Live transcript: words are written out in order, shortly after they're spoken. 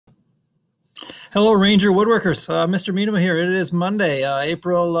Hello, Ranger Woodworkers. Mr. Minima here. It is Monday,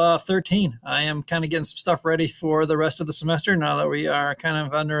 April 13. I am kind of getting some stuff ready for the rest of the semester now that we are kind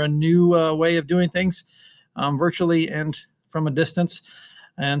of under a new way of doing things virtually and from a distance.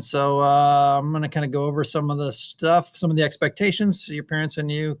 And so I'm going to kind of go over some of the stuff, some of the expectations so your parents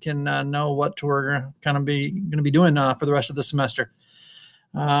and you can know what we're kind of going to be doing for the rest of the semester.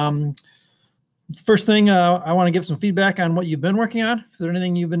 First thing, I want to give some feedback on what you've been working on. If there's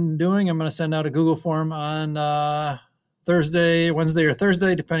anything you've been doing, I'm going to send out a Google form on Wednesday or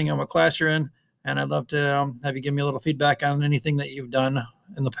Thursday, depending on what class you're in. And I'd love to have you give me a little feedback on anything that you've done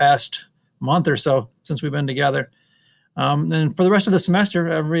in the past month or so since we've been together. And for the rest of the semester,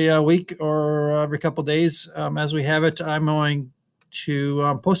 every week or every couple of days, as we have it, I'm going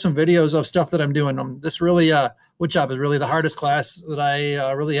to post some videos of stuff that I'm doing. This really, woodshop is really the hardest class that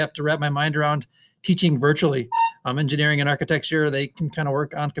I really have to wrap my mind around teaching virtually. Engineering and architecture, they can kind of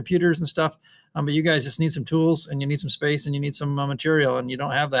work on computers and stuff, but you guys just need some tools and you need some space and you need some material, and you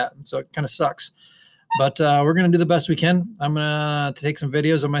don't have that. So it kind of sucks. But we're going to do the best we can. I'm going to take some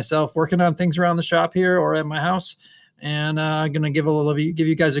videos of myself working on things around the shop here or at my house, and I'm going to give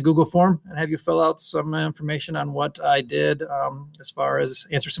you guys a Google form and have you fill out some information on what I did as far as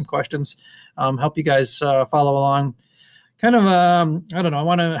answer some questions, help you guys follow along. Kind of, I don't know, I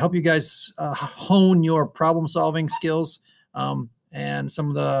want to help you guys hone your problem solving skills and some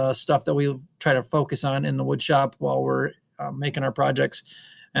of the stuff that we try to focus on in the wood shop while we're making our projects.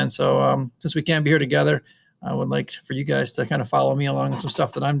 And so since we can't be here together, I would like for you guys to kind of follow me along with some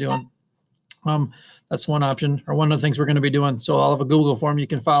stuff that I'm doing. That's one option, or one of the things we're going to be doing. So I'll have a Google form you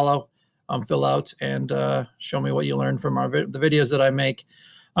can follow, fill out, and show me what you learned from the videos that I make.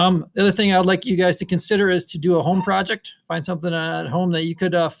 The other thing I'd like you guys to consider is to do a home project. Find something at home that you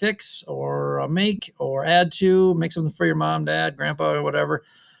could fix or make or add to. Make something for your mom, dad, grandpa, or whatever.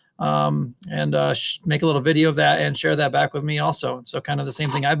 And make a little video of that and share that back with me also. So kind of the same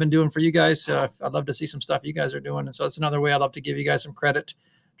thing I've been doing for you guys. I'd love to see some stuff you guys are doing. And so it's another way I'd love to give you guys some credit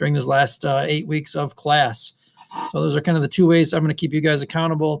during this last 8 weeks of class. So those are kind of the two ways I'm going to keep you guys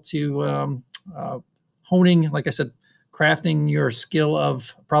accountable to honing, like I said, crafting your skill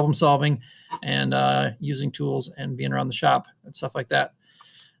of problem solving and using tools and being around the shop and stuff like that.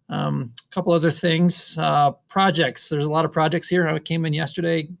 A couple other things, projects. There's a lot of projects here. I came in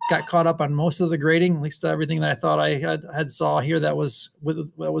yesterday, got caught up on most of the grading, at least everything that I thought I had saw here that was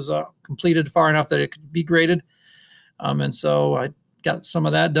completed far enough that it could be graded. And so I got some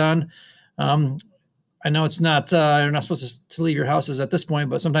of that done. I know it's not, you're not supposed to leave your houses at this point,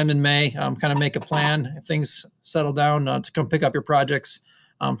 but sometime in May, kind of make a plan if things settle down to come pick up your projects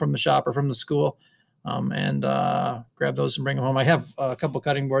from the shop or from the school and grab those and bring them home. I have a couple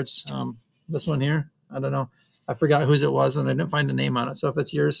cutting boards. This one here, I don't know. I forgot whose it was and I didn't find a name on it. So if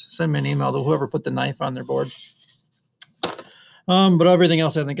it's yours, send me an email to whoever put the knife on their board. But everything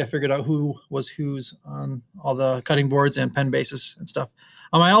else, I think I figured out who was whose on all the cutting boards and pen bases and stuff.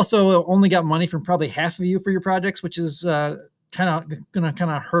 I also only got money from probably half of you for your projects, which is kind of going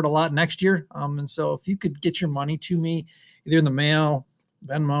to hurt a lot next year. And so if you could get your money to me, either in the mail,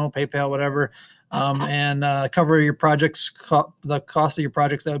 Venmo, PayPal, whatever, and cover your projects, the cost of your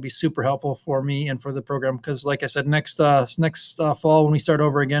projects, that would be super helpful for me and for the program. Because like I said, next fall when we start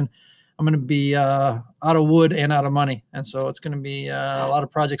over again, I'm going to be out of wood and out of money. And so it's going to be a lot of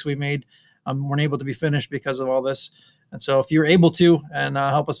projects we made weren't able to be finished because of all this. And so if you're able to and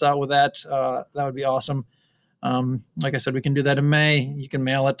help us out with that, that would be awesome. Like I said, we can do that in May. You can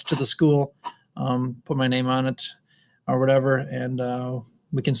mail it to the school, put my name on it or whatever, and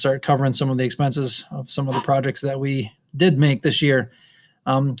we can start covering some of the expenses of some of the projects that we did make this year.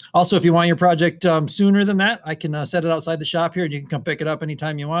 Also, if you want your project sooner than that, I can set it outside the shop here and you can come pick it up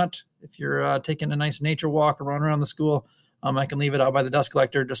anytime you want. If you're taking a nice nature walk or run around the school, I can leave it out by the dust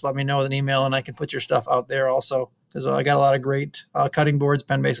collector. Just let me know with an email and I can put your stuff out there also, because I got a lot of great cutting boards,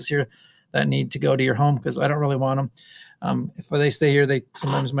 pen bases here that need to go to your home because I don't really want them. If they stay here, they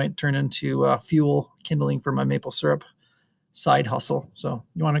sometimes might turn into fuel kindling for my maple syrup side hustle. So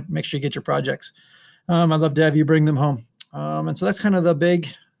you want to make sure you get your projects. I'd love to have you bring them home. And so that's kind of the big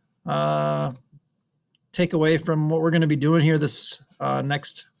takeaway from what we're going to be doing here this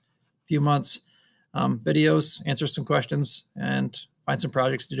next few months. Videos, answer some questions, and find some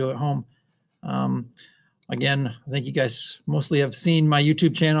projects to do at home. Again, I think you guys mostly have seen my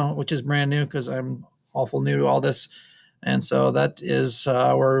YouTube channel, which is brand new because I'm awful new to all this. And so that is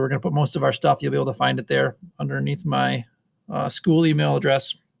where we're going to put most of our stuff. You'll be able to find it there underneath my school email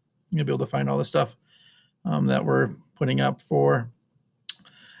address. You'll be able to find all the stuff that we're putting up for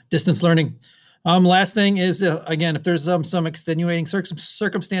distance learning. Last thing is, again, if there's some extenuating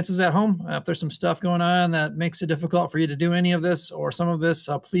circumstances at home, if there's some stuff going on that makes it difficult for you to do any of this or some of this,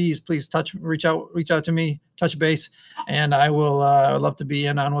 please reach out to me, touch base, and I will love to be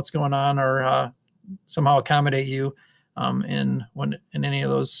in on what's going on or somehow accommodate you in any of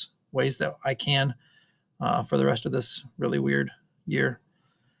those ways that I can for the rest of this really weird year.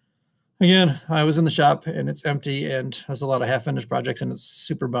 Again, I was in the shop and it's empty and there's a lot of half-finished projects and it's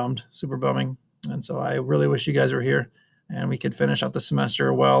super bumming. And so I really wish you guys were here and we could finish out the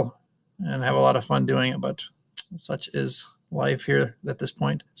semester well and have a lot of fun doing it. But such is life here at this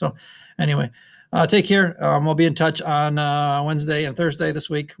point. So anyway, take care. We'll be in touch on Wednesday and Thursday this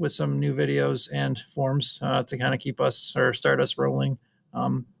week with some new videos and forms to kind of keep us or start us rolling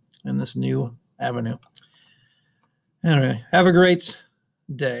in this new avenue. Anyway, have a great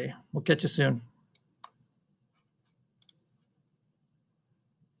day. We'll catch you soon.